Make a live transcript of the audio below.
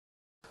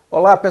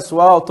Olá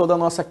pessoal, toda a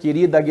nossa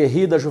querida,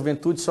 aguerrida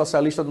juventude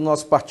socialista do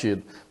nosso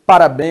partido.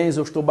 Parabéns,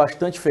 eu estou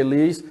bastante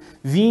feliz,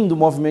 vim do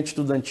movimento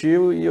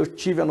estudantil e eu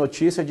tive a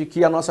notícia de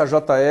que a nossa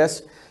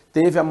JS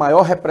teve a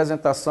maior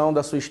representação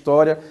da sua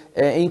história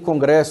em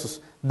congressos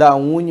da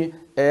UNE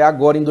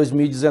agora em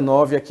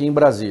 2019 aqui em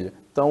Brasília.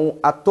 Então,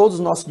 a todos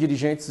os nossos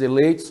dirigentes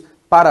eleitos,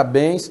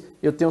 parabéns,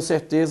 eu tenho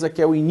certeza que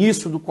é o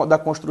início da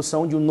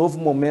construção de um novo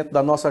momento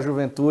da nossa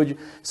juventude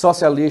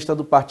socialista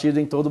do partido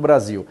em todo o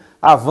Brasil.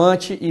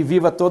 Avante e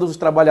viva todos os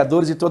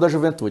trabalhadores e toda a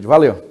juventude.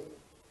 Valeu!